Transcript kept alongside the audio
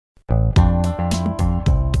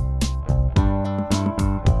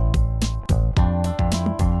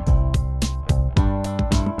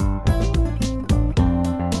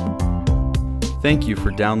Thank you for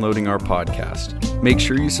downloading our podcast. Make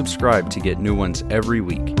sure you subscribe to get new ones every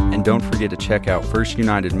week. And don't forget to check out First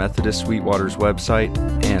United Methodist Sweetwater's website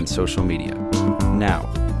and social media.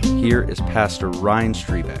 Now, here is Pastor Ryan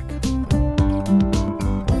Strebeck.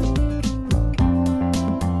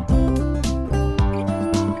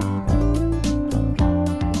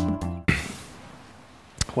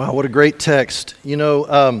 Wow, what a great text. You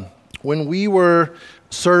know, when we were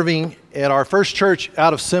serving at our first church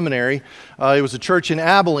out of seminary, it was a church in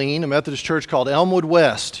Abilene, a Methodist church called Elmwood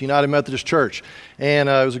West United Methodist Church. And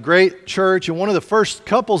it was a great church, and one of the first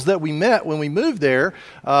couples that we met when we moved there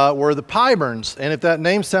were the Pyburns. And if that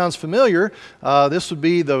name sounds familiar, this would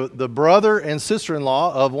be the brother and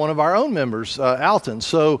sister-in-law of one of our own members, Alton.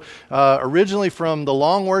 So originally from the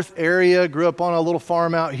Longworth area, grew up on a little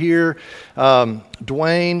farm out here,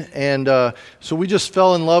 Dwayne, and so we just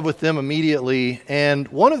fell in love with them immediately. And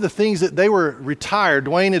one of the things that they were retired,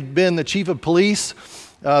 Dwayne had been the chief of police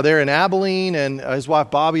there in Abilene, and his wife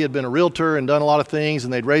Bobby had been a realtor and done a lot of things,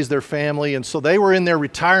 and they'd raised their family, and so they were in their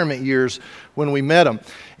retirement years when we met them.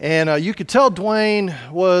 And you could tell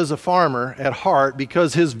Dwayne was a farmer at heart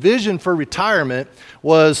because his vision for retirement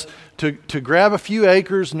was to grab a few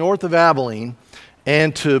acres north of Abilene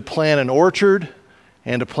and to plant an orchard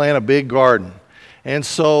and to plant a big garden. And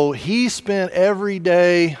so he spent every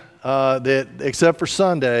day that except for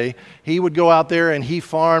Sunday, he would go out there and he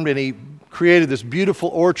farmed, and he created this beautiful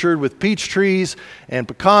orchard with peach trees and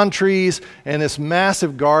pecan trees and this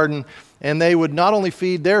massive garden. And they would not only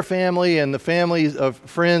feed their family and the families of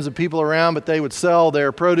friends and people around, but they would sell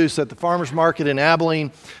their produce at the farmers market in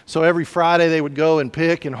Abilene. So every Friday they would go and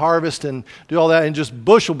pick and harvest and do all that in just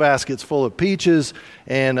bushel baskets full of peaches.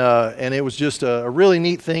 And it was just a really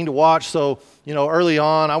neat thing to watch. So, you know, early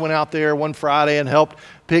on, I went out there one Friday and helped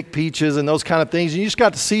pick peaches and those kind of things. And you just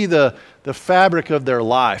got to see the fabric of their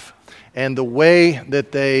life and the way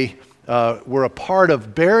that they were a part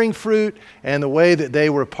of bearing fruit and the way that they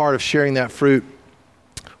were a part of sharing that fruit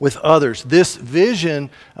with others. This vision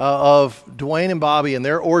of Dwayne and Bobby and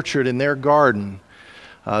their orchard and their garden,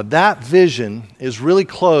 that vision is really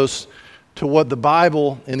close to what the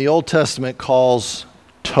Bible in the Old Testament calls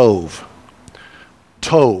Tov.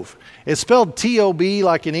 Tov. It's spelled T-O-B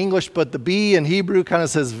like in English, but the B in Hebrew kind of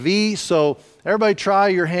says V. So everybody try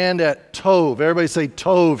your hand at Tov. Everybody say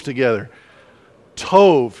Tov together.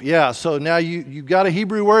 Tov. Yeah, so now you've got a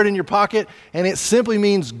Hebrew word in your pocket, and it simply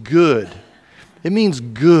means good. It means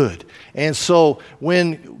good. And so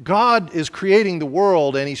when God is creating the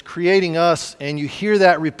world and He's creating us, and you hear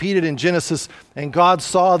that repeated in Genesis, and God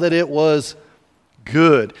saw that it was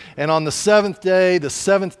good. And on the seventh day, the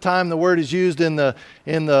seventh time the word is used in the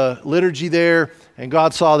liturgy there, and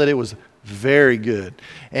God saw that it was very good.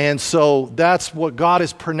 And so that's what God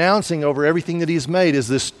is pronouncing over everything that He's made is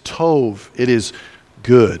this Tov. It is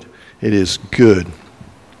good. It is good.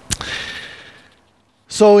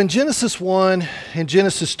 So in Genesis 1 and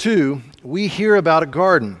Genesis 2, we hear about a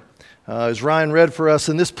garden, as Ryan read for us,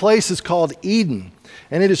 and this place is called Eden,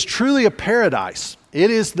 and it is truly a paradise.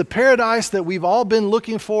 It is the paradise that we've all been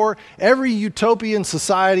looking for. Every utopian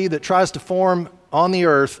society that tries to form on the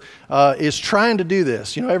earth is trying to do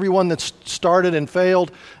this. You know, everyone that's started and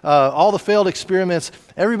failed, all the failed experiments,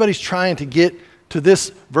 everybody's trying to get to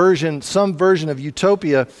this version, some version of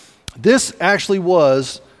utopia. This actually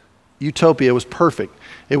was utopia. It was perfect.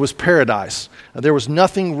 It was paradise. There was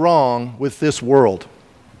nothing wrong with this world.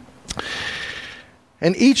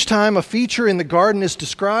 And each time a feature in the garden is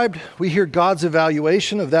described, we hear God's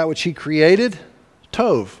evaluation of that which He created.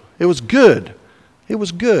 Tov. It was good. It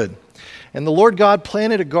was good. And the Lord God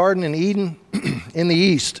planted a garden in Eden in the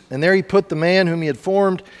east, and there He put the man whom He had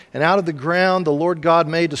formed, and out of the ground the Lord God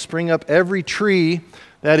made to spring up every tree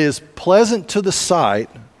that is pleasant to the sight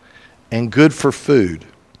and good for food.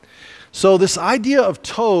 So this idea of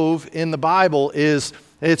Tov in the Bible is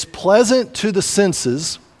it's pleasant to the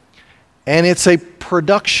senses, and it's a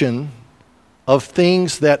production of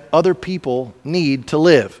things that other people need to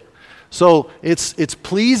live. So it's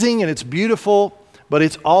pleasing and it's beautiful, but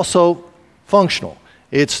it's also functional.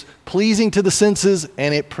 It's pleasing to the senses,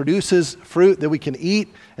 and it produces fruit that we can eat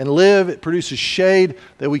and live. It produces shade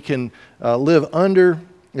that we can live under.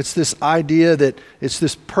 It's this idea that it's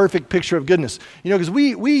this perfect picture of goodness. You know, because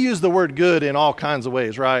we use the word good in all kinds of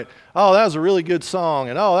ways, right? Oh, that was a really good song,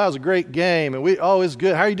 and oh, that was a great game, and it's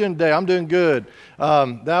good. How are you doing today? I'm doing good.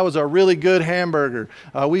 That was a really good hamburger.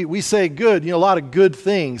 We say good, you know, a lot of good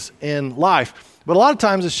things in life. But a lot of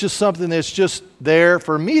times it's just something that's just there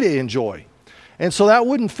for me to enjoy. And so that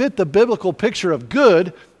wouldn't fit the biblical picture of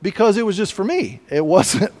good because it was just for me. It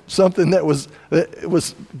wasn't something that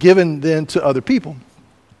was given then to other people.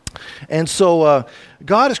 And so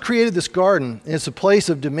God has created this garden. It's a place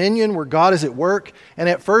of dominion where God is at work. And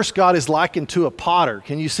at first, God is likened to a potter.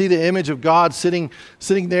 Can you see the image of God sitting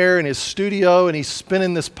there in his studio, and he's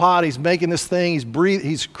spinning this pot, he's making this thing,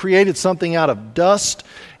 he's created something out of dust,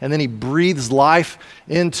 and then he breathes life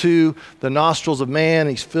into the nostrils of man.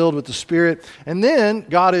 He's filled with the Spirit. And then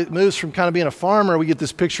God moves from kind of being a farmer, we get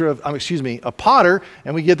this picture of, a potter,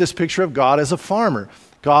 and we get this picture of God as a farmer.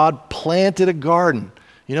 God planted a garden.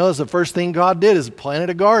 You know, that's the first thing God did, is planted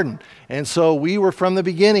a garden. And so we were, from the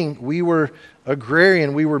beginning, we were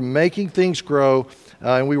agrarian. We were making things grow,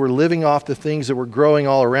 and we were living off the things that were growing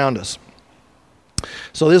all around us.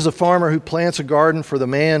 So this is a farmer who plants a garden for the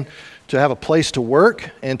man to have a place to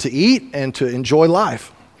work and to eat and to enjoy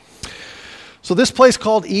life. So this place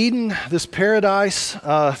called Eden, this paradise,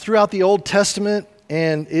 throughout the Old Testament,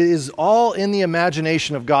 and it is all in the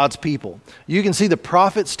imagination of God's people. You can see the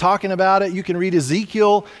prophets talking about it. You can read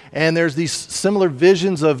Ezekiel, and there's these similar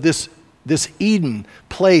visions of this Eden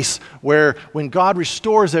place where when God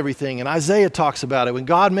restores everything, and Isaiah talks about it, when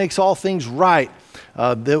God makes all things right,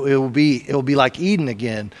 it will be like Eden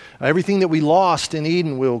again. Everything that we lost in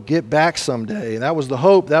Eden we'll get back someday. And that was the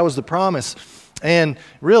hope, that was the promise. And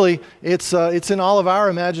really, it's in all of our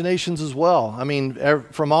imaginations as well. I mean,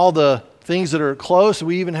 from all the things that are close,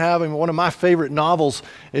 we even have, one of my favorite novels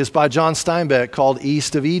is by John Steinbeck called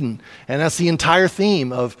East of Eden. And that's the entire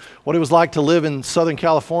theme of what it was like to live in Southern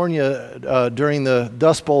California during the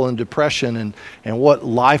Dust Bowl and Depression, and what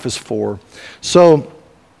life is for. So,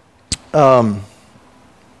 I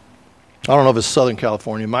don't know if it's Southern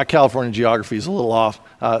California. My California geography is a little off.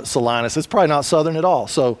 Salinas, it's probably not Southern at all.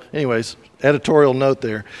 So anyways, editorial note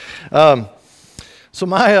there. So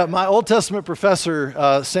my Old Testament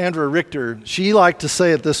professor, Sandra Richter, she liked to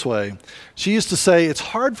say it this way. She used to say, it's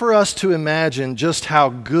hard for us to imagine just how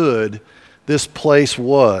good this place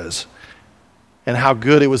was and how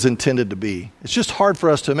good it was intended to be. It's just hard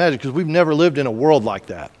for us to imagine because we've never lived in a world like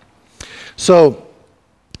that. So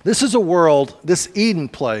this is a world, this Eden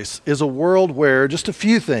place is a world where just a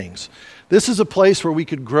few things. This is a place where we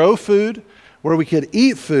could grow food, where we could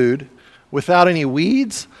eat food without any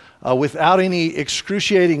weeds, without any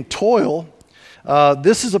excruciating toil.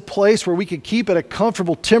 This is a place where we could keep at a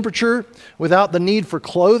comfortable temperature without the need for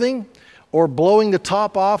clothing or blowing the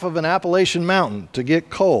top off of an Appalachian mountain to get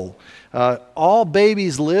coal. All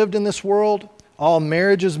babies lived in this world, all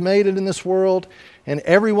marriages made it in this world, and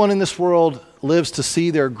everyone in this world lives to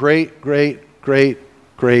see their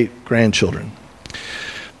great-great-great-great-grandchildren.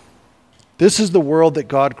 This is the world that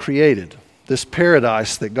God created, this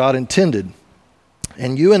paradise that God intended.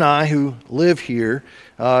 And you and I who live here,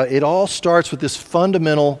 it all starts with this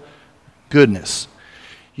fundamental goodness.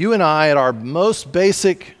 You and I, at our most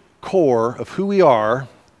basic core of who we are,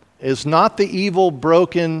 is not the evil,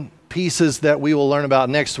 broken pieces that we will learn about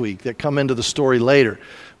next week that come into the story later.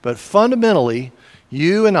 But fundamentally,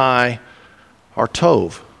 you and I are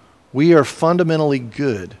Tov. We are fundamentally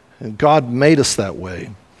good, and God made us that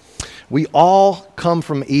way. We all come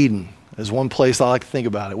from Eden. There's one place I like to think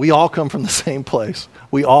about it. We all come from the same place.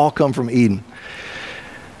 We all come from Eden.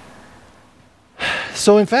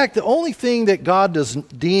 So in fact, the only thing that God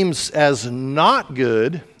deems as not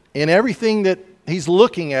good in everything that he's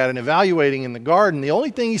looking at and evaluating in the garden, the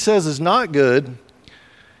only thing he says is not good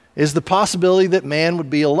is the possibility that man would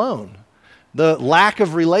be alone. The lack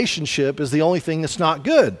of relationship is the only thing that's not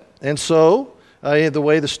good. And so, the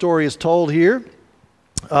way the story is told here,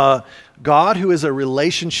 God, who is a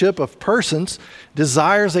relationship of persons,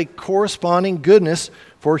 desires a corresponding goodness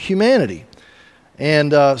for humanity.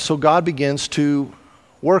 And so God begins to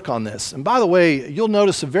work on this. And by the way, you'll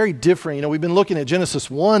notice a very different, we've been looking at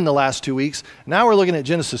Genesis 1 the last 2 weeks. Now we're looking at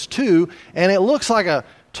Genesis 2, and it looks like a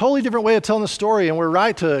totally different way of telling the story. And we're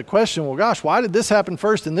right to question, well, gosh, why did this happen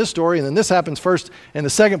first in this story, and then this happens first in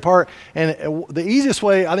the second part? And the easiest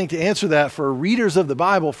way, I think, to answer that for readers of the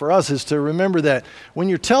Bible for us is to remember that when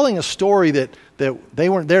you're telling a story that they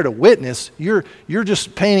weren't there to witness, you're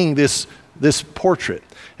just painting this portrait.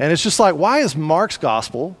 And it's just like, why is Mark's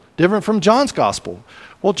gospel different from John's gospel?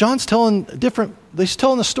 Well, John's he's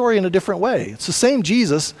telling the story in a different way. It's the same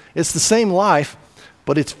Jesus, it's the same life,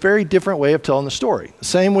 but it's a very different way of telling the story.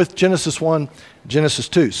 Same with Genesis 1, Genesis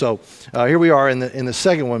 2. So here we are in the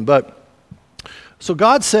second one. So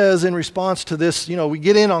God says in response to this, we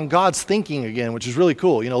get in on God's thinking again, which is really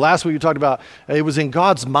cool. Last week we talked about it was in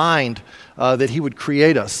God's mind that he would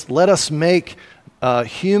create us. Let us make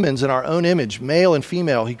humans in our own image, male and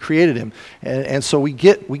female. He created him. And so we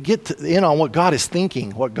get in on what God is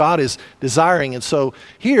thinking, what God is desiring. And so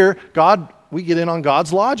here, we get in on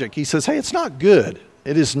God's logic. He says, hey, it's not good.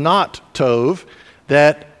 It is not Tov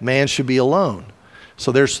that man should be alone.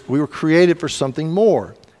 So we were created for something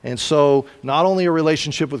more. And so not only a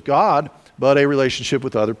relationship with God, but a relationship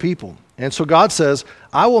with other people. And so God says,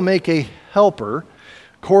 I will make a helper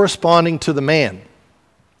corresponding to the man.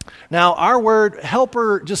 Now, our word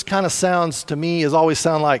helper just kind of sounds to me, has always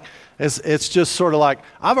sound like, it's just sort of like,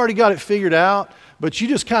 I've already got it figured out, but you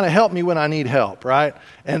just kind of help me when I need help, right?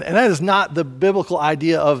 And that is not the biblical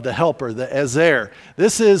idea of the helper, the ezer.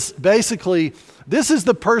 This is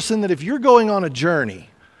the person that if you're going on a journey,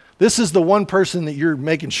 this is the one person that you're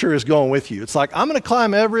making sure is going with you. It's like, I'm going to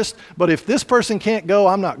climb Everest, but if this person can't go,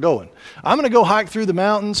 I'm not going. I'm going to go hike through the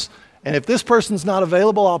mountains, and if this person's not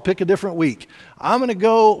available, I'll pick a different week. I'm going to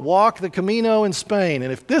go walk the Camino in Spain,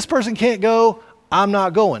 and if this person can't go, I'm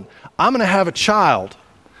not going. I'm going to have a child,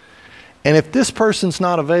 and if this person's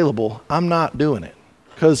not available, I'm not doing it.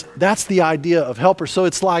 Because that's the idea of helper. So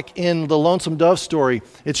it's like in the Lonesome Dove story,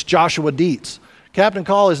 it's Joshua Dietz. Captain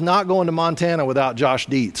Call is not going to Montana without Josh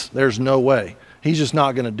Dietz. There's no way. He's just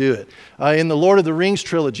not going to do it. In the Lord of the Rings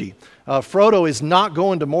trilogy, Frodo is not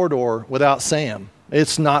going to Mordor without Sam.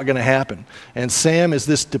 It's not going to happen. And Sam is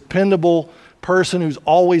this dependable person who's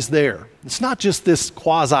always there. It's not just this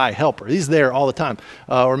quasi-helper. He's there all the time.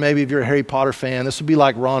 Or maybe if you're a Harry Potter fan, this would be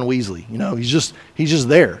like Ron Weasley. You know, he's just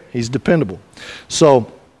there. He's dependable.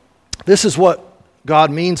 So this is what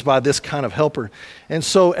God means by this kind of helper. And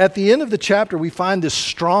so at the end of the chapter, we find this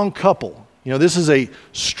strong couple. You know, this is a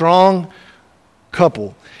strong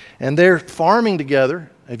couple. And they're farming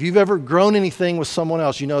together. If you've ever grown anything with someone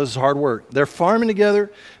else, you know this is hard work. They're farming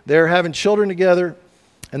together. They're having children together.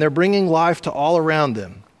 And they're bringing life to all around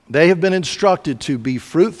them. They have been instructed to be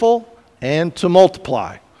fruitful and to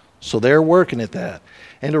multiply. So they're working at that.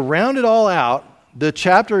 And to round it all out, the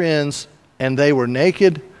chapter ends, and they were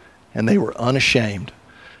naked and they were unashamed.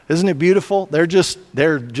 Isn't it beautiful? They're just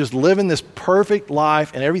living this perfect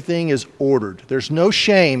life, and everything is ordered. There's no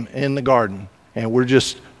shame in the garden, and we're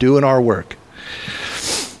just doing our work.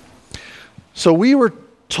 So we were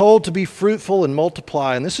told to be fruitful and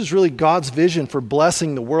multiply, and this is really God's vision for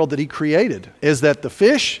blessing the world that He created, is that the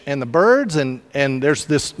fish and the birds, and there's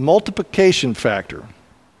this multiplication factor.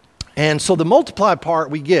 And so the multiply part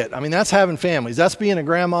we get. I mean, that's having families. That's being a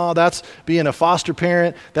grandma. That's being a foster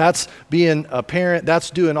parent. That's being a parent. That's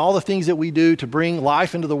doing all the things that we do to bring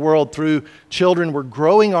life into the world through children. We're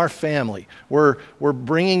growing our family. We're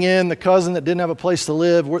bringing in the cousin that didn't have a place to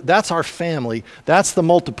live. That's our family. That's the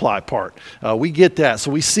multiply part. We get that. So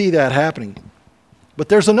we see that happening. But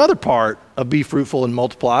there's another part of be fruitful and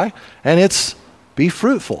multiply, and it's be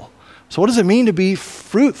fruitful. So what does it mean to be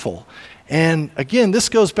fruitful? And again, this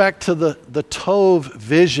goes back to the Tov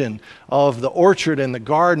vision of the orchard and the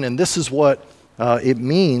garden, and this is what it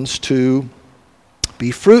means to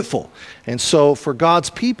be fruitful. And so for God's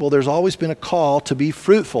people, there's always been a call to be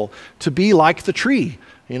fruitful, to be like the tree.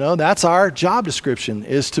 You know, that's our job description,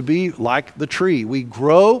 is to be like the tree. We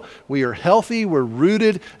grow, we are healthy, we're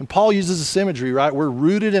rooted, and Paul uses this imagery, right? We're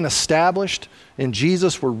rooted and established in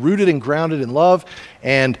Jesus. We're rooted and grounded in love,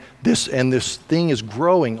 and this thing is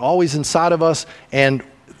growing always inside of us, and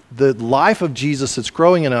the life of Jesus that's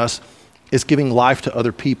growing in us is giving life to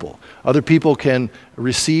other people. Other people can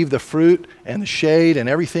receive the fruit and the shade and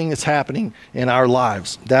everything that's happening in our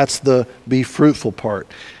lives. That's the be fruitful part.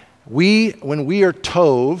 When we are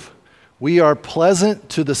Tov, we are pleasant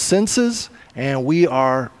to the senses, and we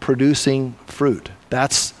are producing fruit.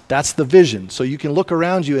 That's the vision. So you can look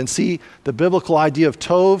around you and see the biblical idea of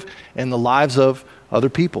Tov and the lives of other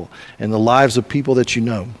people and the lives of people that you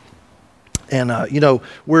know. And,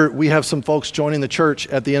 we have some folks joining the church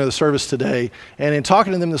at the end of the service today. And in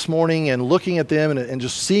talking to them this morning and looking at them and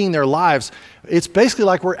just seeing their lives, it's basically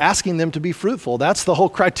like we're asking them to be fruitful. That's the whole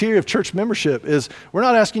criteria of church membership, is we're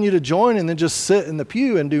not asking you to join and then just sit in the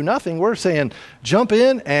pew and do nothing. We're saying jump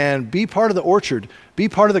in and be part of the orchard, be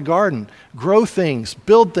part of the garden, grow things,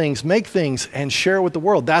 build things, make things, and share with the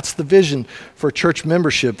world. That's the vision for church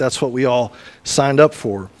membership. That's what we all signed up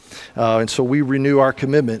for. And so we renew our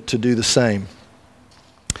commitment to do the same.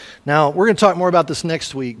 Now, we're going to talk more about this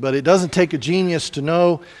next week, but it doesn't take a genius to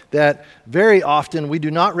know that very often we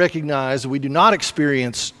do not recognize, we do not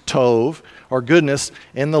experience Tov or goodness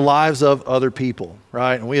in the lives of other people,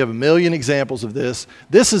 right? And we have a million examples of this.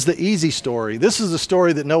 This is the easy story. This is the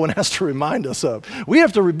story that no one has to remind us of. We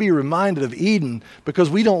have to be reminded of Eden because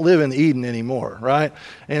we don't live in Eden anymore, right?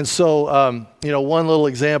 And so, one little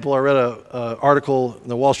example, I read an article in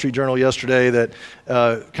the Wall Street Journal yesterday that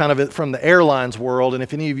kind of from the airlines world, and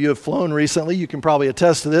if any of you have flown recently, you can probably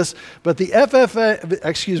attest to this, but the FFA,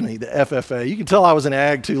 you can tell I was in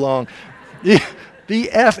ag too long. The The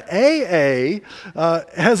FAA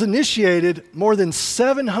has initiated more than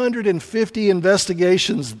 750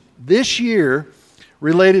 investigations this year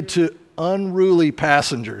related to unruly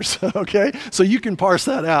passengers, okay? So you can parse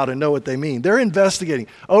that out and know what they mean. They're investigating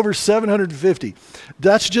over 750.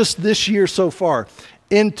 That's just this year so far.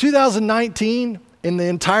 In 2019, in the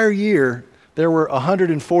entire year, there were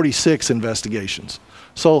 146 investigations.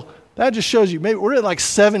 So that just shows you, maybe we're at like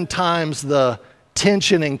 7 times the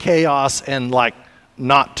tension and chaos and like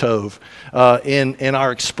not tov in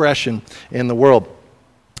our expression in the world.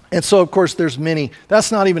 And so, of course, there's many.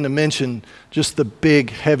 That's not even to mention just the big,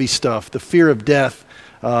 heavy stuff, the fear of death,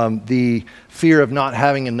 the fear of not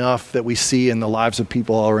having enough that we see in the lives of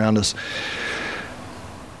people all around us.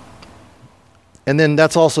 And then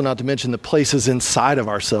that's also not to mention the places inside of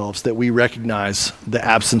ourselves that we recognize the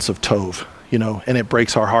absence of tov, and it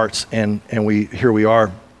breaks our hearts, and here we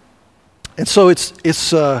are. And so it's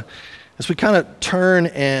as we kind of turn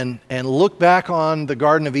and look back on the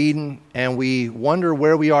Garden of Eden, and we wonder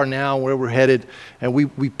where we are now, where we're headed, and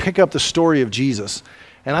we pick up the story of Jesus.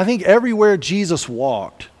 And I think everywhere Jesus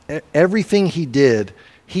walked, everything he did,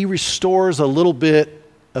 he restores a little bit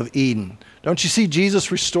of Eden. Don't you see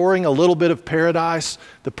Jesus restoring a little bit of paradise?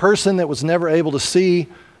 The person that was never able to see,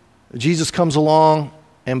 Jesus comes along,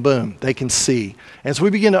 and boom, they can see. And so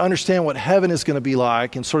we begin to understand what heaven is going to be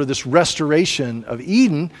like and sort of this restoration of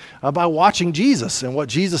Eden by watching Jesus and what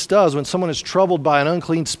Jesus does. When someone is troubled by an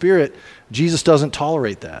unclean spirit, Jesus doesn't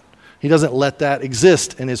tolerate that. He doesn't let that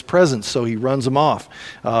exist in his presence, so he runs them off.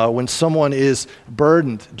 When someone is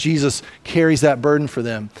burdened, Jesus carries that burden for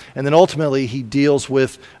them. And then ultimately, he deals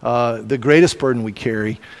with the greatest burden we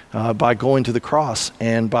carry by going to the cross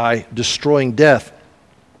and by destroying death.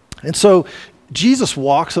 And so Jesus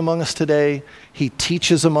walks among us today. He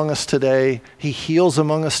teaches among us today. He heals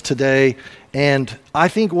among us today. And I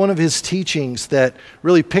think one of his teachings that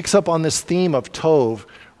really picks up on this theme of tov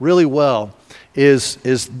really well is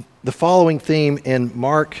the following theme in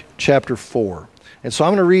Mark chapter 4. And so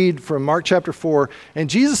I'm going to read from Mark chapter 4. And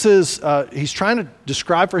Jesus he's trying to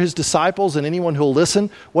describe for his disciples and anyone who will listen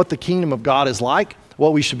what the kingdom of God is like,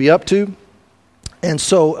 what we should be up to. And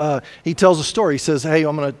so he tells a story. He says, hey,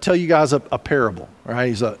 I'm going to tell you guys a parable. All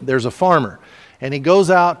right? There's a farmer, and he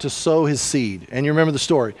goes out to sow his seed. And you remember the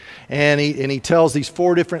story. And he tells these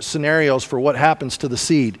 4 different scenarios for what happens to the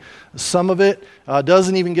seed. Some of it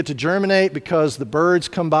doesn't even get to germinate because the birds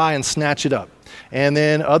come by and snatch it up. And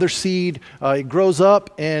then other seed, it grows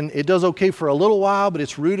up and it does okay for a little while, but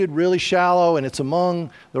it's rooted really shallow and it's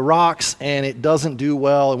among the rocks and it doesn't do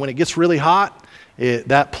well. And when it gets really hot,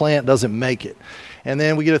 that plant doesn't make it. And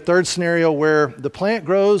then we get a third scenario where the plant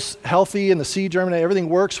grows healthy and the seed germinates, everything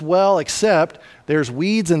works well, except there's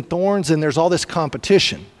weeds and thorns and there's all this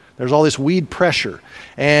competition. There's all this weed pressure.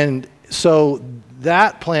 And so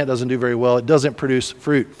that plant doesn't do very well. It doesn't produce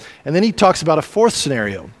fruit. And then he talks about a fourth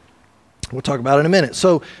scenario. We'll talk about it in a minute.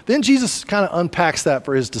 So then Jesus kind of unpacks that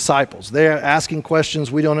for his disciples. They're asking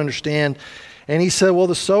questions we don't understand. And he said, well,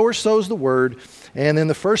 the sower sows the word. And then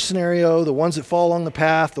the first scenario, the ones that fall along the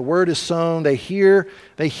path, the word is sown, they hear,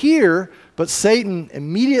 but Satan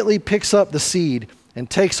immediately picks up the seed and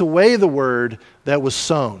takes away the word that was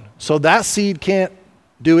sown. So that seed can't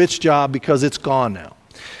do its job because it's gone now.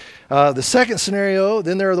 The second scenario,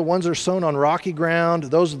 then there are the ones that are sown on rocky ground.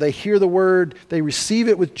 Those, they hear the word, they receive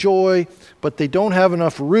it with joy, but they don't have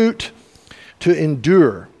enough root to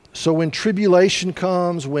endure. So when tribulation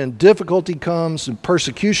comes, when difficulty comes, and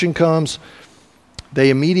persecution comes, they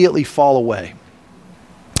immediately fall away.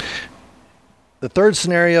 The third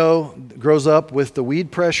scenario grows up with the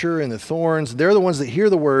weed pressure and the thorns. They're the ones that hear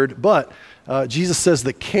the word, but Jesus says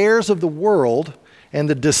the cares of the world and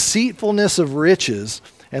the deceitfulness of riches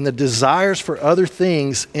and the desires for other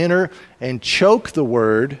things enter and choke the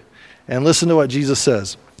word. And listen to what Jesus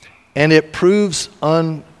says. And it proves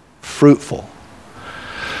unfruitful.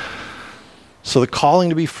 So the calling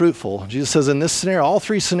to be fruitful, Jesus says in this scenario, all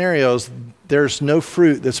 3 scenarios, there's no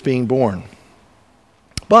fruit that's being born.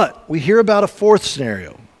 But we hear about a fourth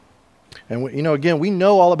scenario. And again, we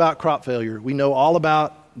know all about crop failure. We know all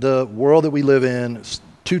about the world that we live in. It's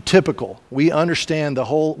too typical. We understand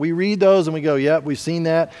we read those and we go, yep, we've seen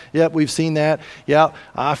that. Yep, we've seen that. Yep,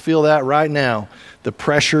 I feel that right now. The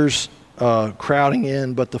pressure's crowding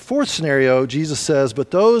in. But the fourth scenario, Jesus says,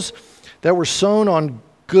 but those that were sown on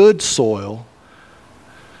good soil,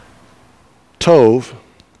 tov,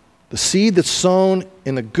 the seed that's sown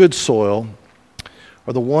in the good soil,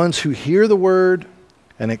 are the ones who hear the word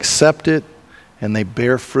and accept it, and they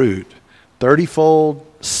bear fruit, 30-fold,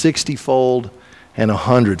 60-fold, and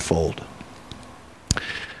 100-fold.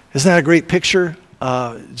 Isn't that a great picture?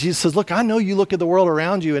 Jesus says, look, I know you look at the world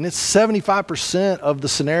around you, and it's 75% of the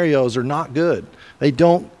scenarios are not good.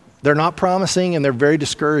 They're not promising, and they're very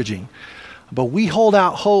discouraging. But we hold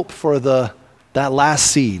out hope for that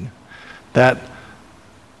last seed, that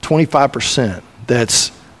 25%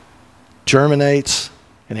 that germinates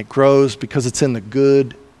and it grows because it's in the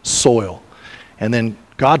good soil. And then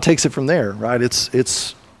God takes it from there, right?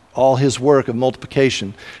 It's all his work of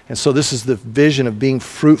multiplication. And so this is the vision of being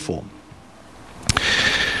fruitful.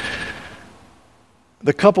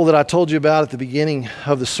 The couple that I told you about at the beginning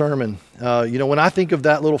of the sermon, when I think of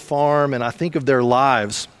that little farm and I think of their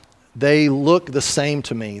lives, they look the same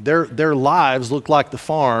to me. Their lives look like the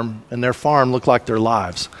farm, and their farm looked like their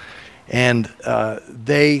lives. And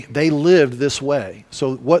they lived this way.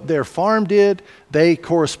 So what their farm did, they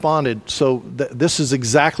corresponded. So this is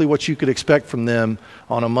exactly what you could expect from them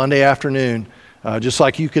on a Monday afternoon. Just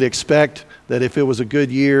like you could expect that if it was a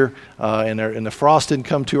good year and the frost didn't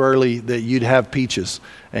come too early, that you'd have peaches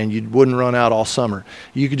and you wouldn't run out all summer.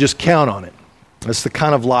 You could just count on it. That's the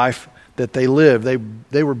kind of life that they lived.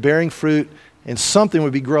 They were bearing fruit, and something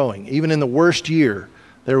would be growing. Even in the worst year,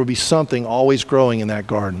 there would be something always growing in that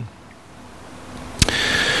garden.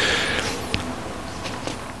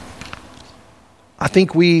 I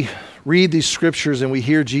think we read these scriptures and we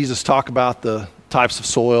hear Jesus talk about the types of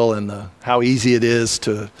soil and how easy it is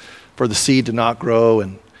for the seed to not grow,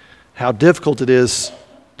 and how difficult it is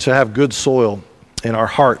to have good soil in our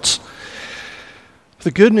hearts.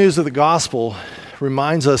 The good news of the gospel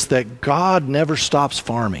reminds us that God never stops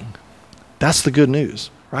farming. That's the good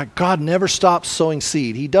news, right? God never stops sowing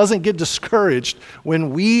seed. He doesn't get discouraged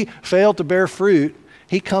when we fail to bear fruit.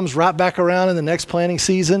 He comes right back around in the next planting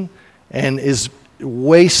season and is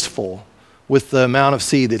wasteful with the amount of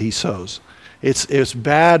seed that he sows. It's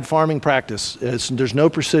bad farming practice. There's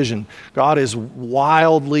no precision. God is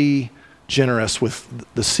wildly generous with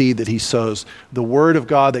the seed that he sows. The word of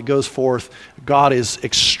God that goes forth, God is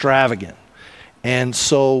extravagant. And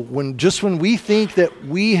so when we think that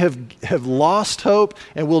we have lost hope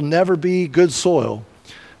and will never be good soil,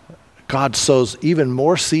 God sows even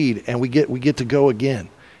more seed, and we get to go again.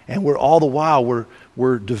 And all the while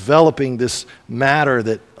we're developing this matter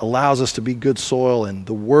that allows us to be good soil, and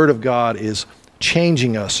the Word of God is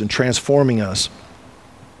changing us and transforming us.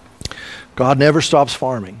 God never stops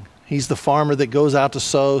farming. He's the farmer that goes out to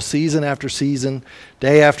sow season after season,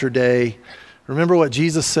 day after day. Remember what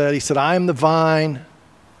Jesus said. He said, I am the vine,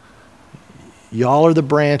 y'all are the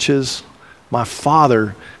branches, my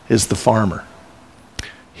Father is the farmer.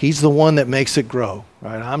 He's the one that makes it grow.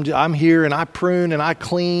 Right? I'm here, and I prune and I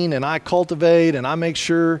clean and I cultivate and I make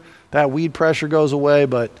sure that weed pressure goes away,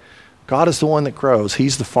 but God is the one that grows.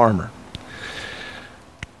 He's the farmer.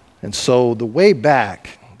 And so the way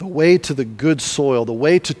back, the way to the good soil, the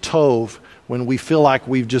way to Tov, when we feel like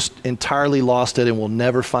we've just entirely lost it and we'll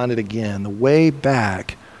never find it again, the way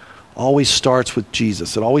back always starts with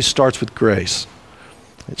Jesus. It always starts with grace.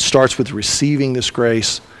 It starts with receiving this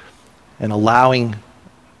grace and allowing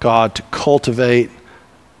God to cultivate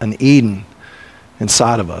an Eden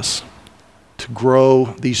inside of us, to grow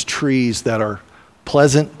these trees that are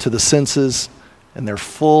pleasant to the senses and they're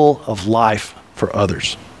full of life for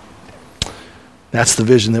others. That's the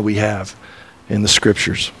vision that we have in the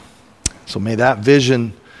scriptures. So may that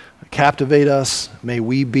vision captivate us. May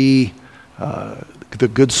we be the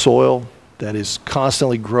good soil that is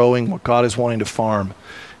constantly growing what God is wanting to farm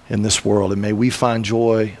in this world. And may we find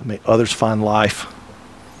joy. May others find life.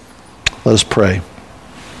 Let us pray.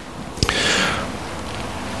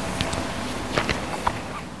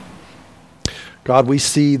 God, we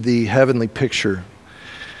see the heavenly picture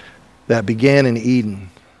that began in Eden,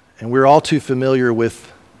 and we're all too familiar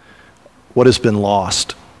with what has been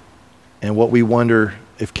lost and what we wonder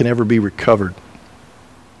if can ever be recovered.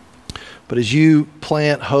 But as you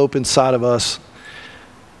plant hope inside of us,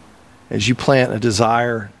 as you plant a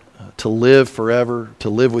desire to live forever, to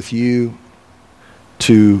live with you,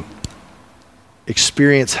 to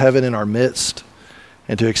experience heaven in our midst,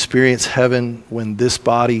 and to experience heaven when this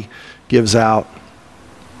body gives out.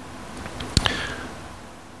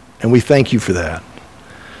 And we thank you for that.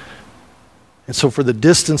 And so for the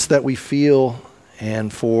distance that we feel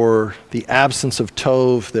and for the absence of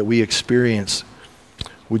Tov that we experience,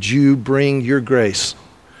 would you bring your grace?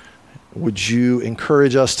 Would you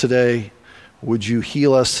encourage us today? Would you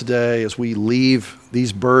heal us today as we leave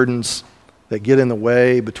these burdens that get in the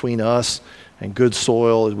way between us and good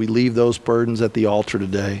soil, as we leave those burdens at the altar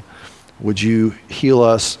today? Would you heal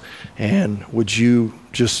us, and would you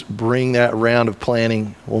just bring that round of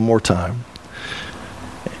planting one more time?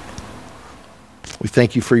 We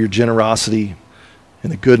thank you for your generosity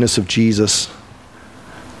and the goodness of Jesus.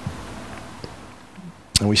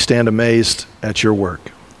 And we stand amazed at your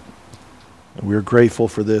work. And we are grateful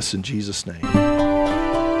for this in Jesus' name.